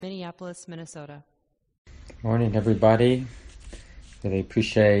Minneapolis, Minnesota. Morning, everybody. Really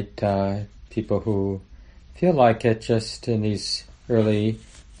appreciate people who feel like it just in these early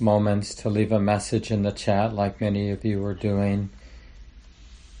moments to leave a message in the chat like many of you are doing.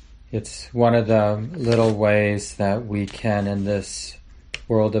 It's one of the little ways that we can, in this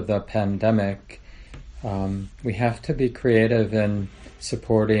world of the pandemic, we have to be creative in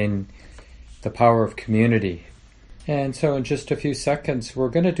supporting the power of community. And so in just a few seconds, we're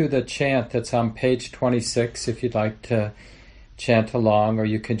going to do the chant that's on page 26 if you'd like to chant along, or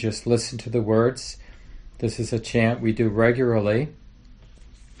you can just listen to the words. This is a chant we do regularly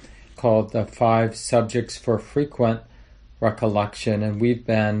called the 5 Subjects for Frequent Recollection, and we've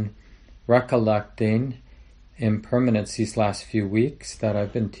been recollecting Impermanence these last few weeks that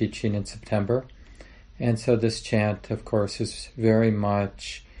I've been teaching in September. And so this chant, of course, is very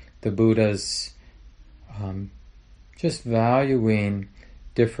much the Buddha's just valuing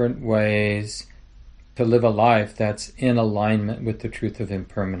different ways to live a life that's in alignment with the truth of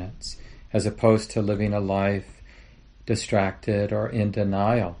impermanence, as opposed to living a life distracted or in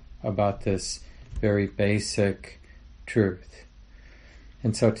denial about this very basic truth.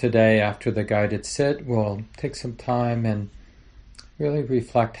 And so today, after the guided sit, we'll take some time and really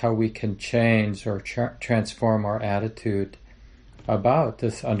reflect how we can change or transform our attitude about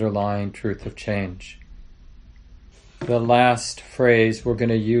this underlying truth of change. The last phrase, we're going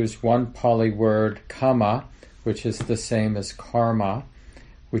to use one Pali word, kamma, which is the same as karma,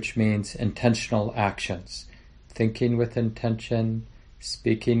 which means intentional actions. Thinking with intention,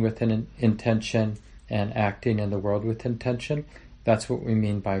 speaking with an intention, and acting in the world with intention. That's what we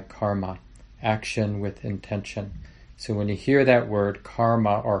mean by karma, action with intention. So when you hear that word,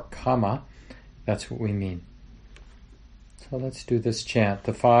 karma or kamma, that's what we mean. So let's do this chant,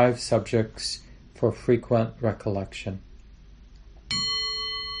 the 5 subjects for frequent recollection.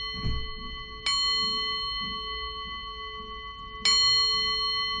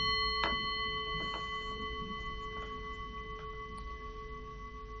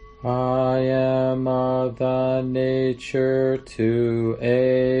 I am of the nature to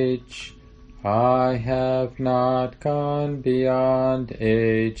age. I have not gone beyond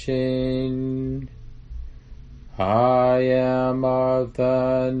aging. I am of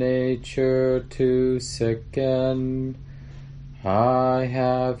the nature to sicken. I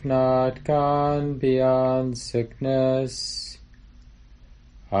have not gone beyond sickness.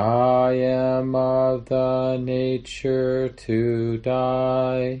 I am of the nature to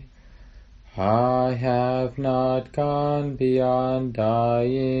die. I have not gone beyond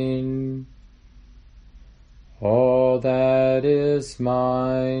dying. All that is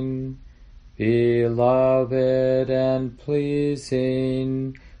mine, beloved and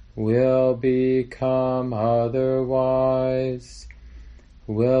pleasing, will become otherwise,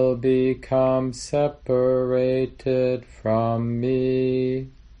 will become separated from me.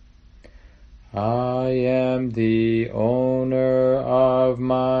 I am the owner of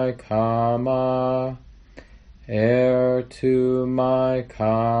my kamma, heir to my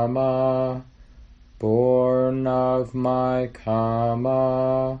kamma, born of my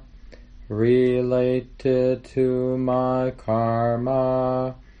kamma, related to my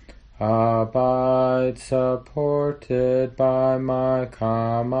karma, abide supported by my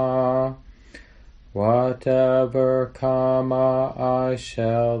kamma. Whatever kamma I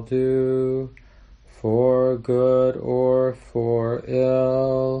shall do, for good or for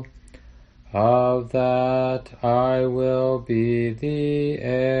ill, of that I will be the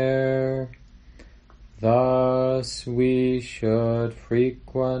heir. Thus we should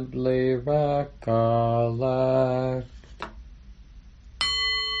frequently recollect.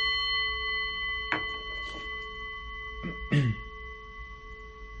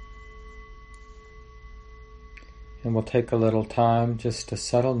 And we'll take a little time just to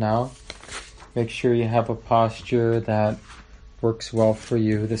settle now. Make sure you have a posture that works well for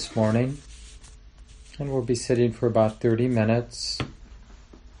you this morning. And we'll be sitting for about 30 minutes.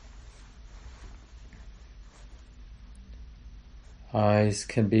 Eyes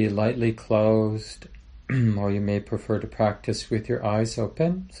can be lightly closed, or you may prefer to practice with your eyes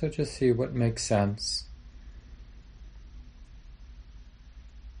open. So just see what makes sense.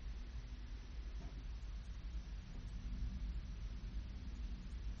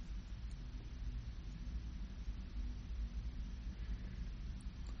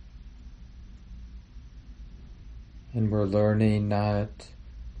 And we're learning not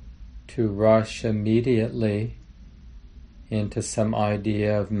to rush immediately into some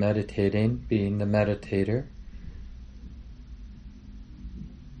idea of meditating, being the meditator,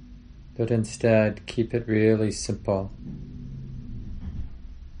 but instead keep it really simple.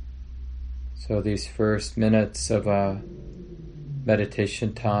 So these first minutes of a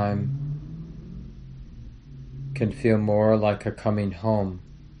meditation time can feel more like a coming home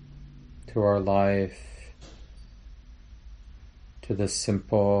to our life, to the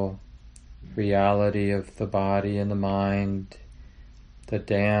simple reality of the body and the mind, the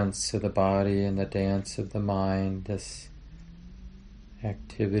dance of the body and the dance of the mind, this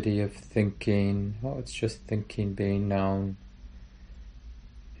activity of thinking. Oh, it's just thinking being known.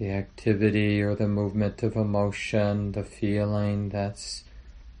 The activity or the movement of emotion, the feeling that's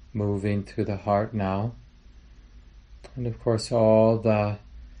moving through the heart now. And of course all the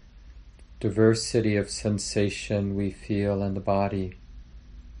diversity of sensation we feel in the body.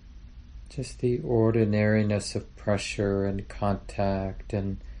 Just the ordinariness of pressure and contact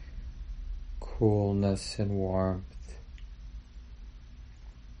and coolness and warmth.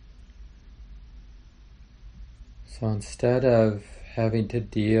 So instead of having to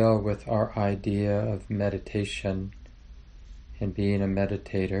deal with our idea of meditation and being a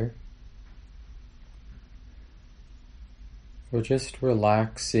meditator, we're just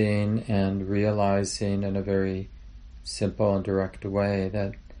relaxing and realizing in a very simple and direct way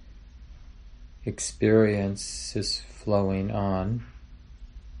that experience is flowing on.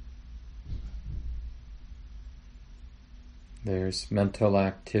 There's mental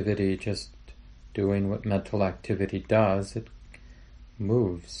activity just doing what mental activity does. It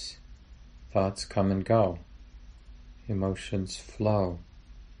moves. Thoughts come and go. Emotions flow.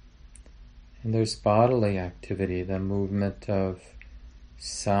 And there's bodily activity, the movement of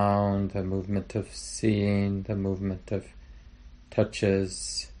sound, the movement of seeing, the movement of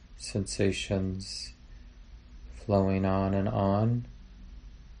touches, sensations flowing on and on.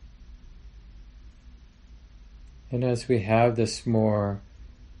 And as we have this more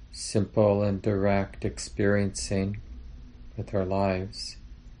simple and direct experiencing with our lives,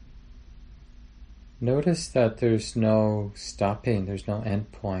 notice that there's no stopping, there's no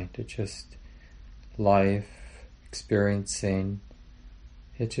end point. It's just life, experiencing.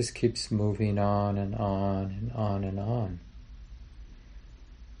 It just keeps moving on and on and on and on.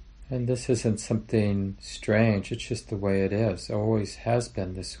 And this isn't something strange, it's just the way it is. It always has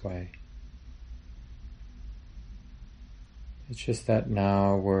been this way. It's just that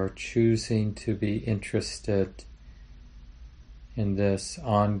now we're choosing to be interested in this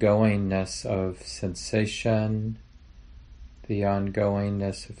ongoingness of sensation, the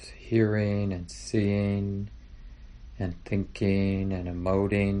ongoingness of hearing and seeing and thinking and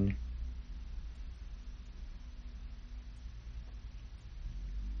emoting.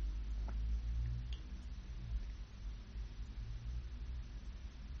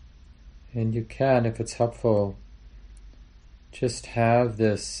 And you can, if it's helpful, just have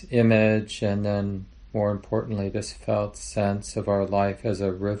this image and then, more importantly, this felt sense of our life as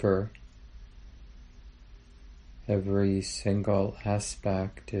a river. Every single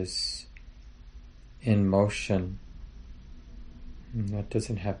aspect is in motion. And that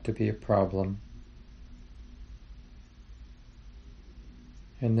doesn't have to be a problem.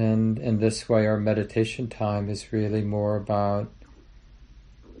 And then in this way our meditation time is really more about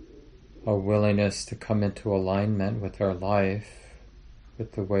a willingness to come into alignment with our life,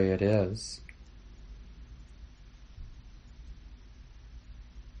 with the way it is.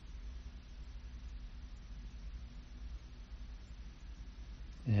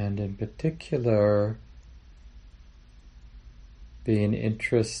 And in particular, being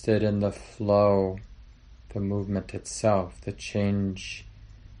interested in the flow, the movement itself, the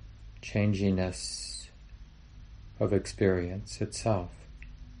changiness of experience itself.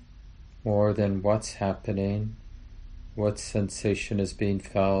 More than what's happening, what sensation is being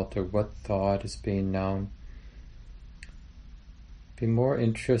felt, or what thought is being known. Be more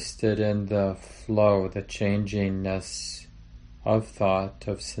interested in the flow, the changingness of thought,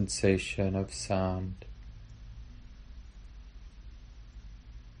 of sensation, of sound.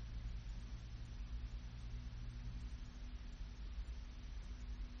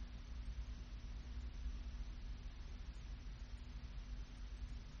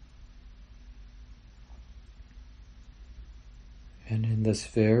 And in this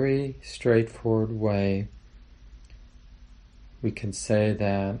very straightforward way, we can say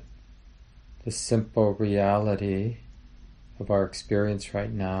that the simple reality of our experience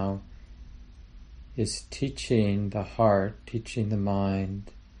right now is teaching the heart, teaching the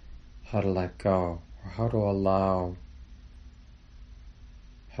mind how to let go, or how to allow,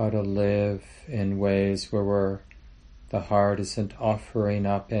 how to live in ways where the heart isn't offering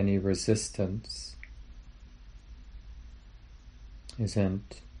up any resistance,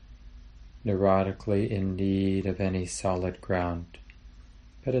 isn't neurotically in need of any solid ground,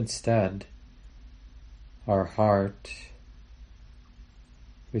 but instead our heart,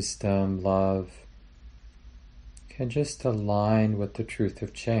 wisdom, love, can just align with the truth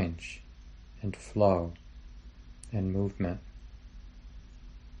of change and flow and movement.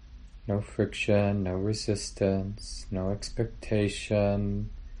 No friction, no resistance, no expectation,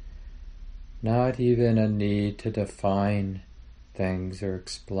 not even a need to define things or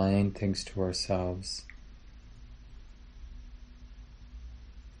explain things to ourselves.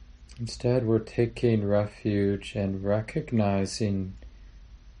 Instead, we're taking refuge and recognizing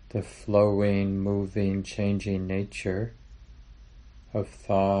the flowing, moving, changing nature of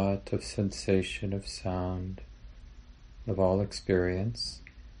thought, of sensation, of sound, of all experience.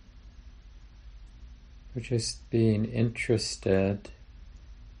 We're just being interested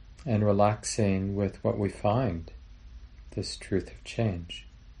and relaxing with what we find, this truth of change.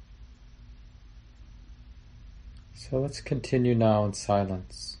 So let's continue now in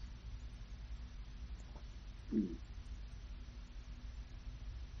silence.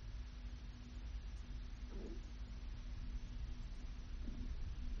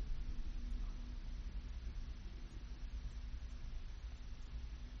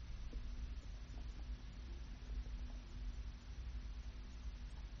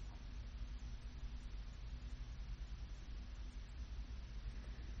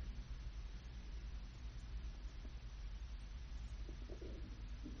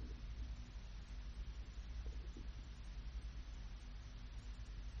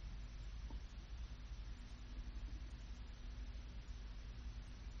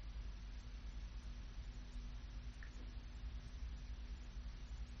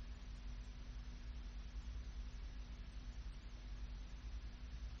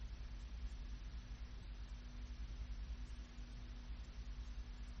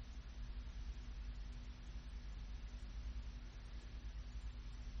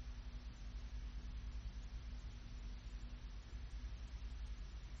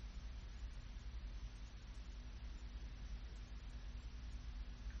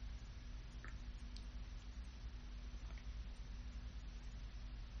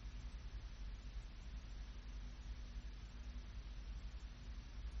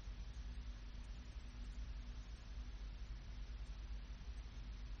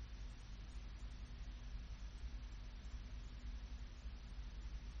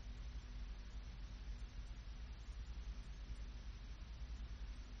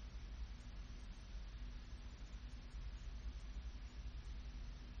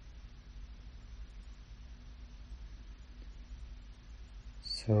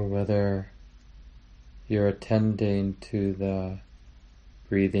 So whether you're attending to the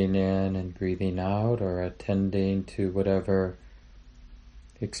breathing in and breathing out, or attending to whatever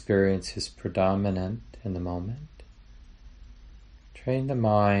experience is predominant in the moment, train the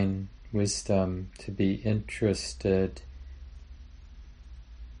mind, wisdom, to be interested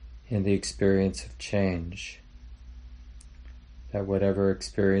in the experience of change. That whatever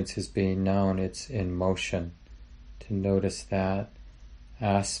experience is being known, it's in motion. To notice that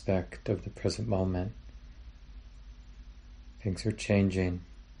aspect of the present moment. Things are changing.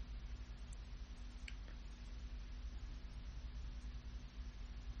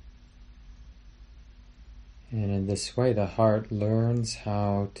 And in this way, the heart learns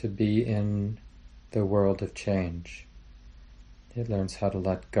how to be in the world of change. It learns how to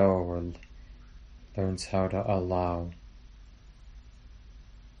let go, or learns how to allow.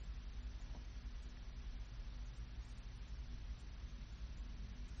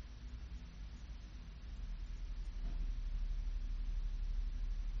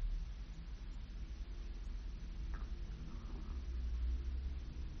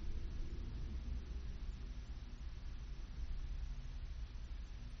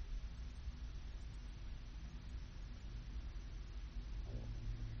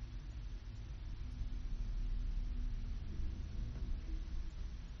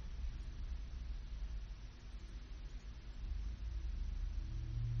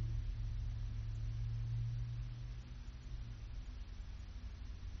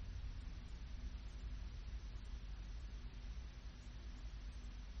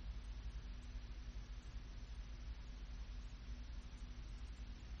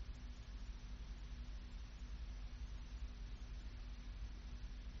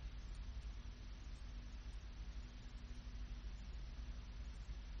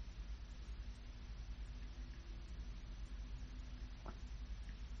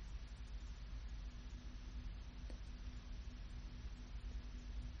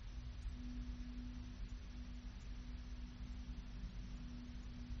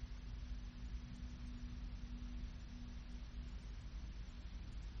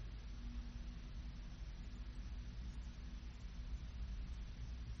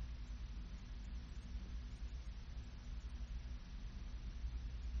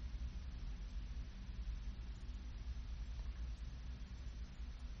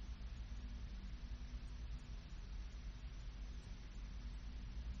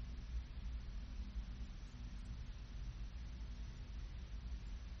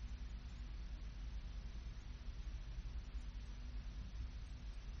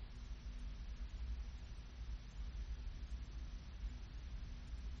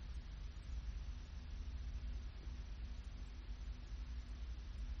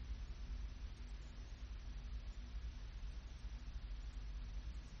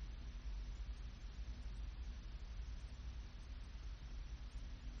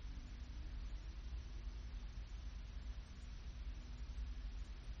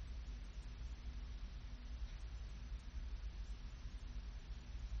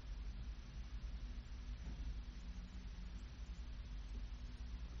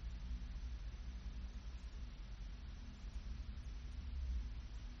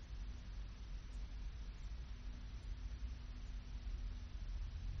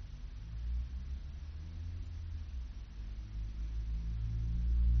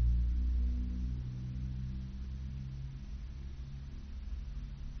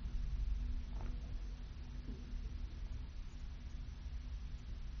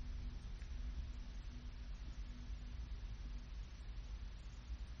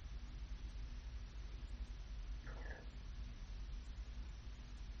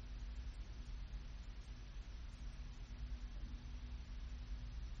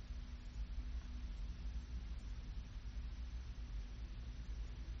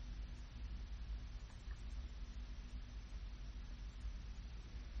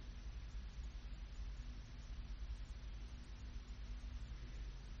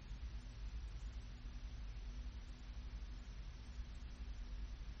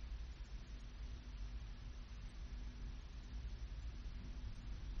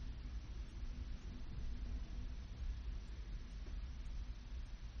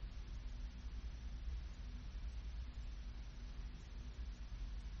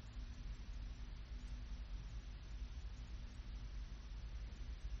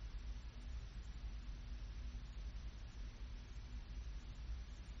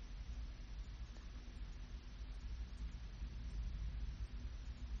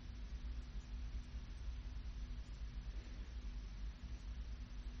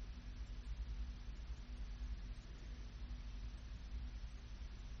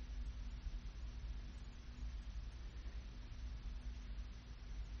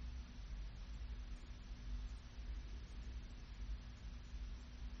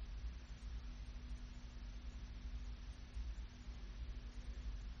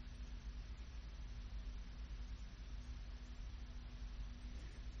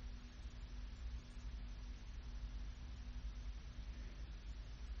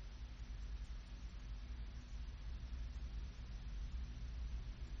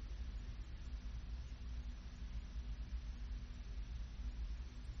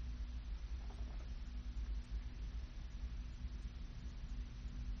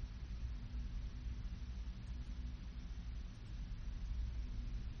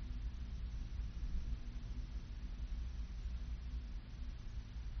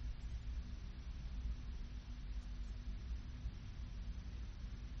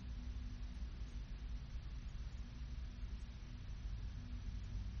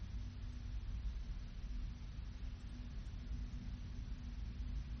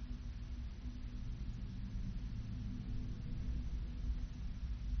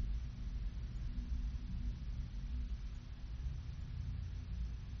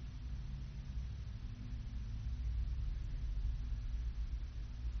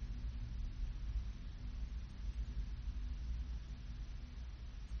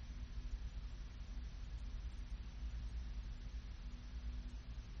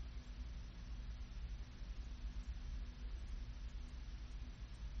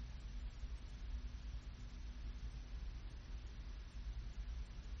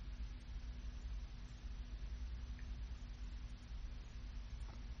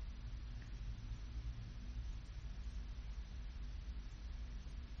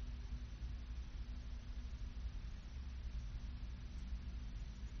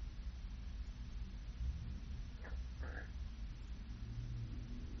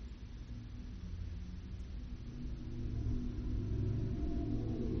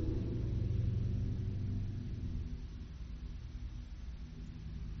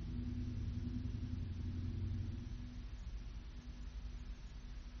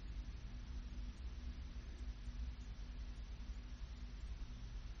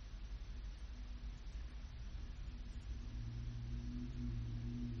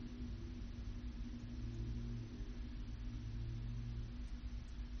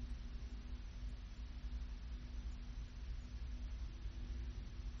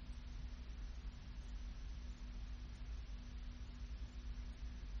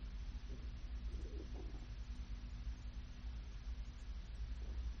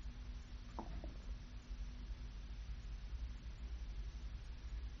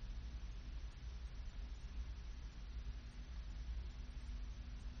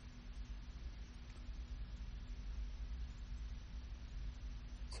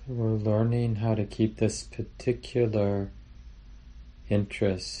 So we're learning how to keep this particular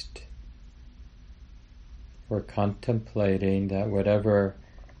interest. We're contemplating that whatever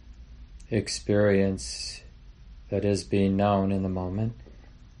experience that is being known in the moment,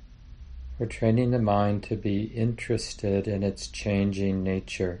 we're training the mind to be interested in its changing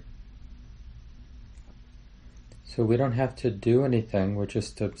nature. So we don't have to do anything, we're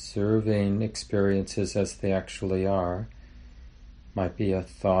just observing experiences as they actually are. Might be a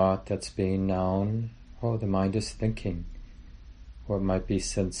thought that's being known, oh, the mind is thinking. Or it might be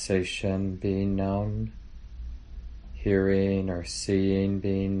sensation being known, hearing or seeing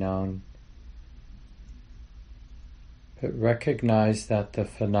being known. But recognize that the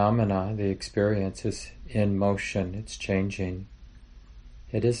phenomena, the experience, is in motion, it's changing.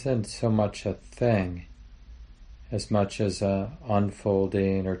 It isn't so much a thing as much as a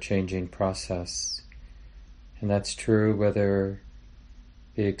unfolding or changing process. And that's true whether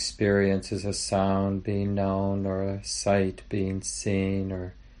the experience is a sound being known, or a sight being seen,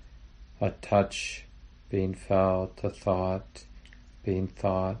 or a touch being felt, a thought being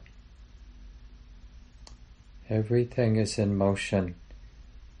thought. Everything is in motion.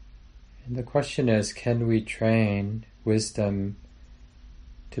 And the question is, can we train wisdom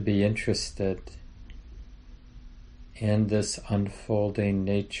to be interested in this unfolding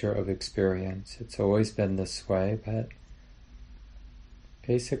nature of experience? It's always been this way, but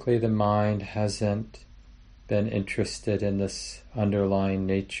basically the mind hasn't been interested in this underlying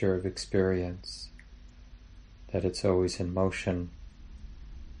nature of experience, that it's always in motion.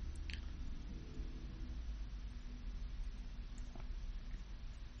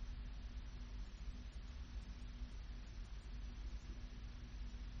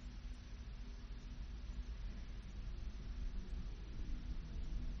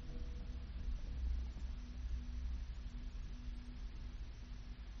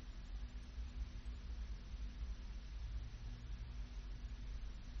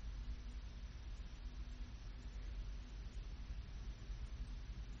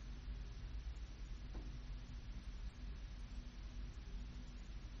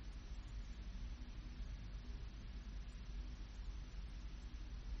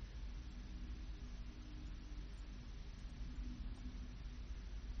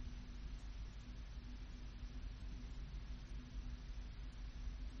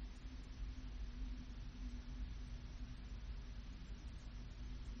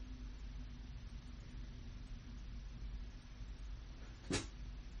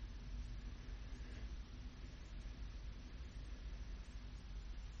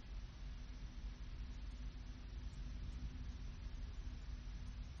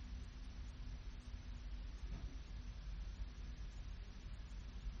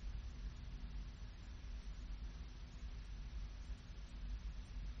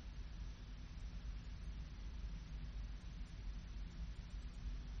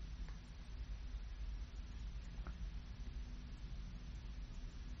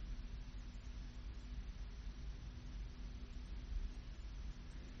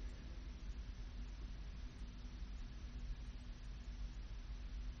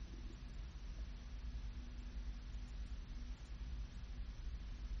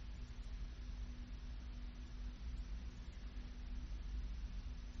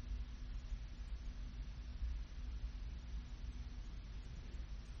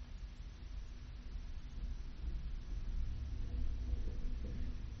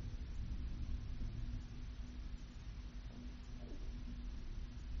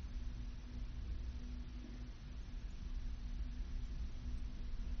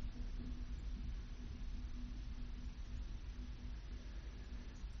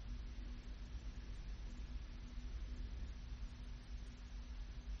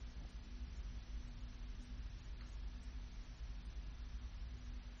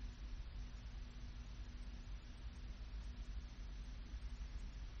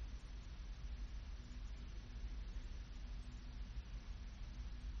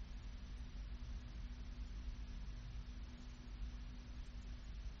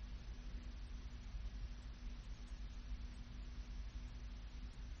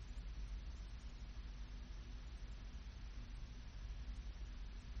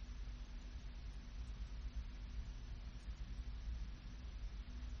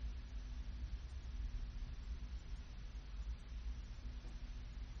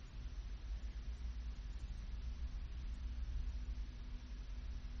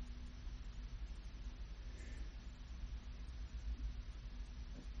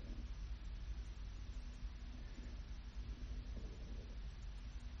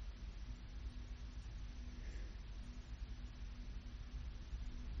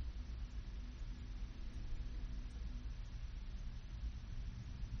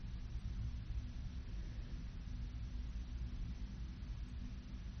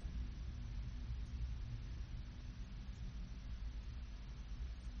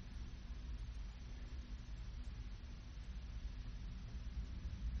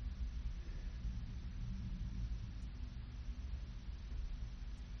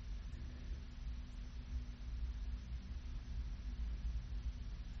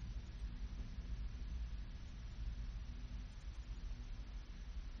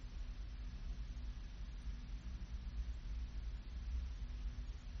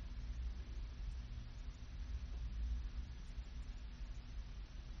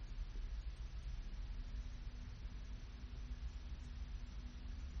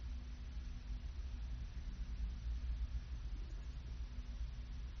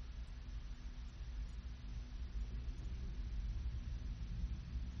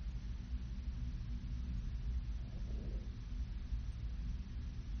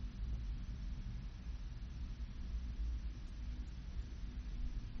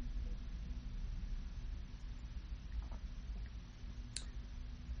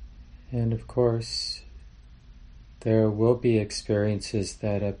 And of course, there will be experiences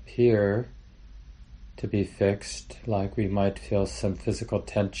that appear to be fixed, like we might feel some physical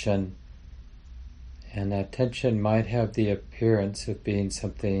tension, and that tension might have the appearance of being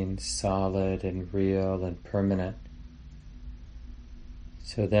something solid and real and permanent.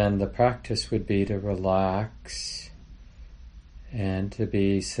 So then the practice would be to relax and to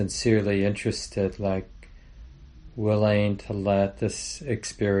be sincerely interested, like willing to let this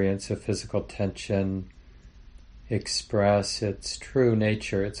experience of physical tension express its true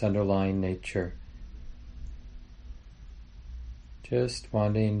nature, its underlying nature. Just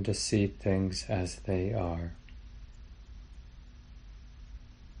wanting to see things as they are.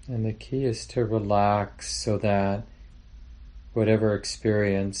 And the key is to relax so that whatever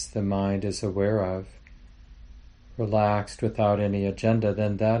experience the mind is aware of, relaxed without any agenda,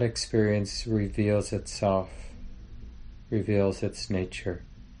 then that experience reveals itself, reveals its nature.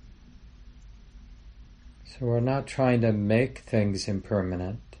 So we're not trying to make things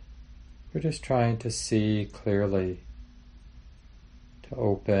impermanent. We're just trying to see clearly, to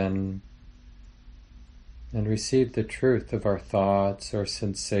open and receive the truth of our thoughts, our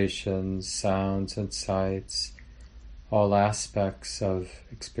sensations, sounds and sights, all aspects of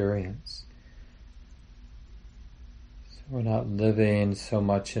experience. So we're not living so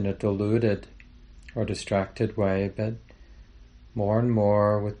much in a deluded or distracted way, but more and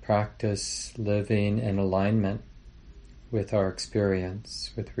more with practice living in alignment with our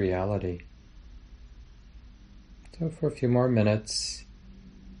experience, with reality. So for a few more minutes,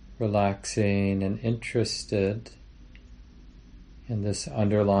 relaxing and interested in this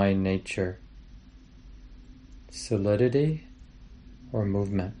underlying nature, solidity or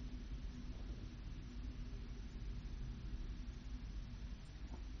movement.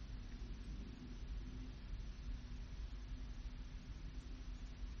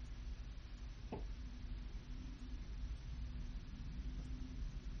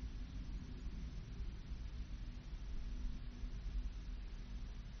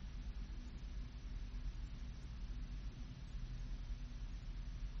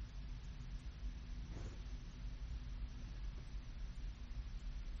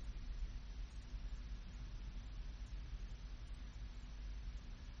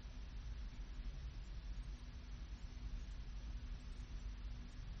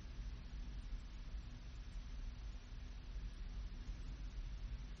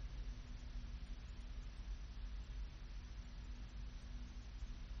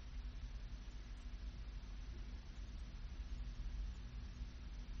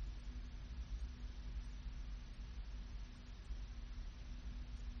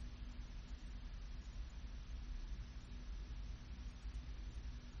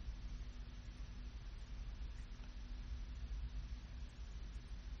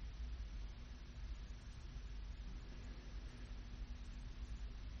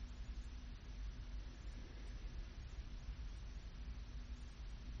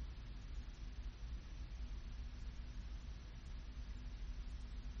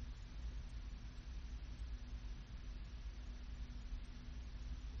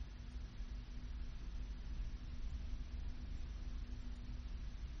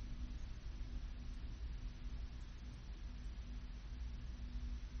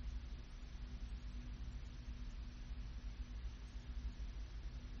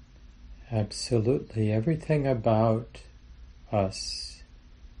 Absolutely. Everything about us,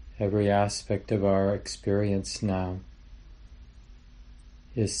 every aspect of our experience now,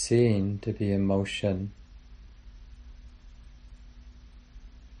 is seen to be emotion.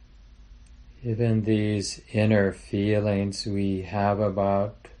 Even these inner feelings we have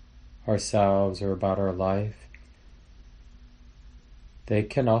about ourselves or about our life, they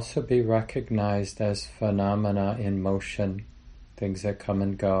can also be recognized as phenomena in motion, things that come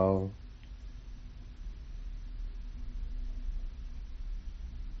and go.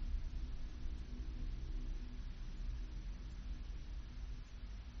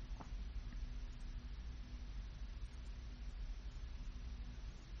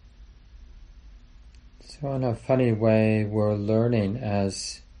 So in a funny way, we're learning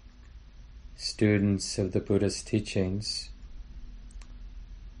as students of the Buddha's teachings.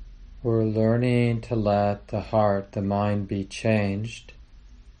 We're learning to let the heart, the mind be changed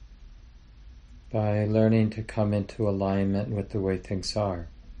by learning to come into alignment with the way things are.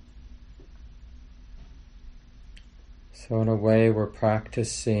 So in a way, we're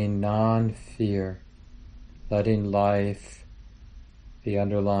practicing non-fear, letting life, the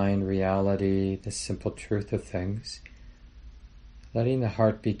underlying reality, the simple truth of things, letting the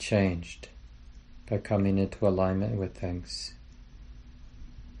heart be changed by coming into alignment with things.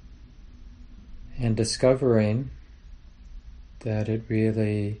 and discovering that it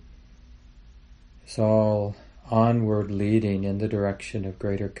really is all onward leading in the direction of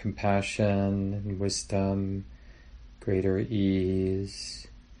greater compassion and wisdom, greater ease,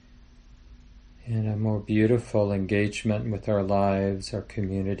 and a more beautiful engagement with our lives, our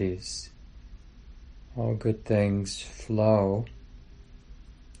communities. All good things flow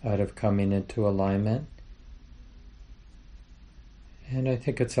out of coming into alignment. And I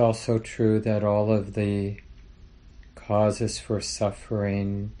think it's also true that all of the causes for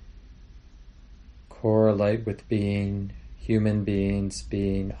suffering correlate with human beings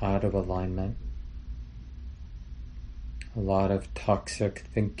being out of alignment. A lot of toxic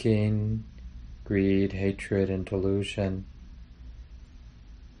thinking, greed, hatred, and delusion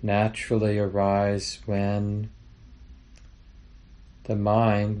naturally arise when the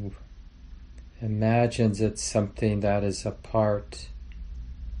mind imagines it's something that is apart,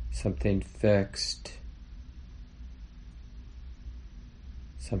 something fixed,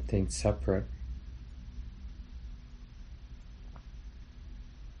 something separate.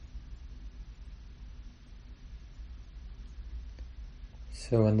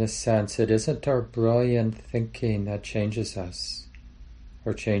 So in this sense, it isn't our brilliant thinking that changes us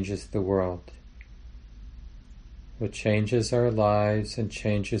or changes the world. What changes our lives and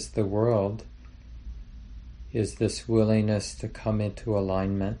changes the world is this willingness to come into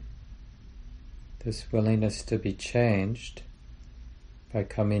alignment, this willingness to be changed by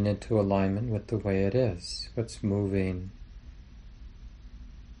coming into alignment with the way it is, what's moving,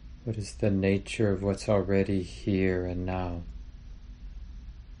 what is the nature of what's already here and now.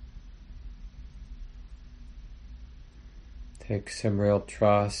 Takes some real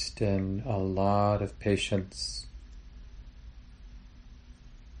trust and a lot of patience.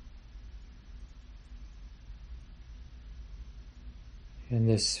 And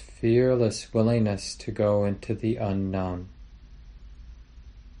this fearless willingness to go into the unknown.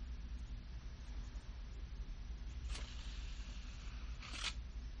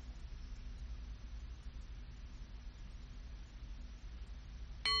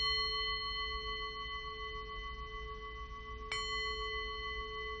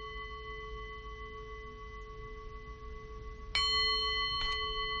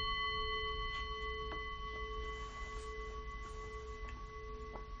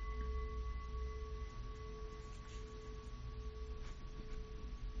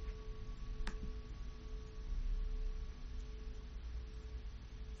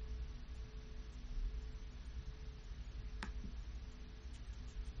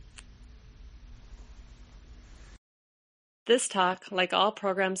 This talk, like all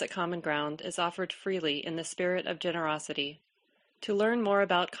programs at Common Ground, is offered freely in the spirit of generosity. To learn more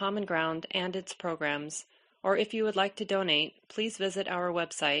about Common Ground and its programs, or if you would like to donate, please visit our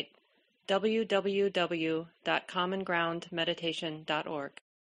website, www.commongroundmeditation.org.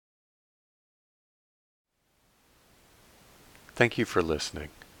 Thank you for listening.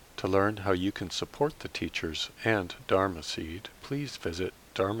 To learn how you can support the teachers and Dharma Seed, please visit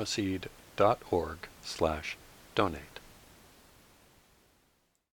dharmaseed.org/donate.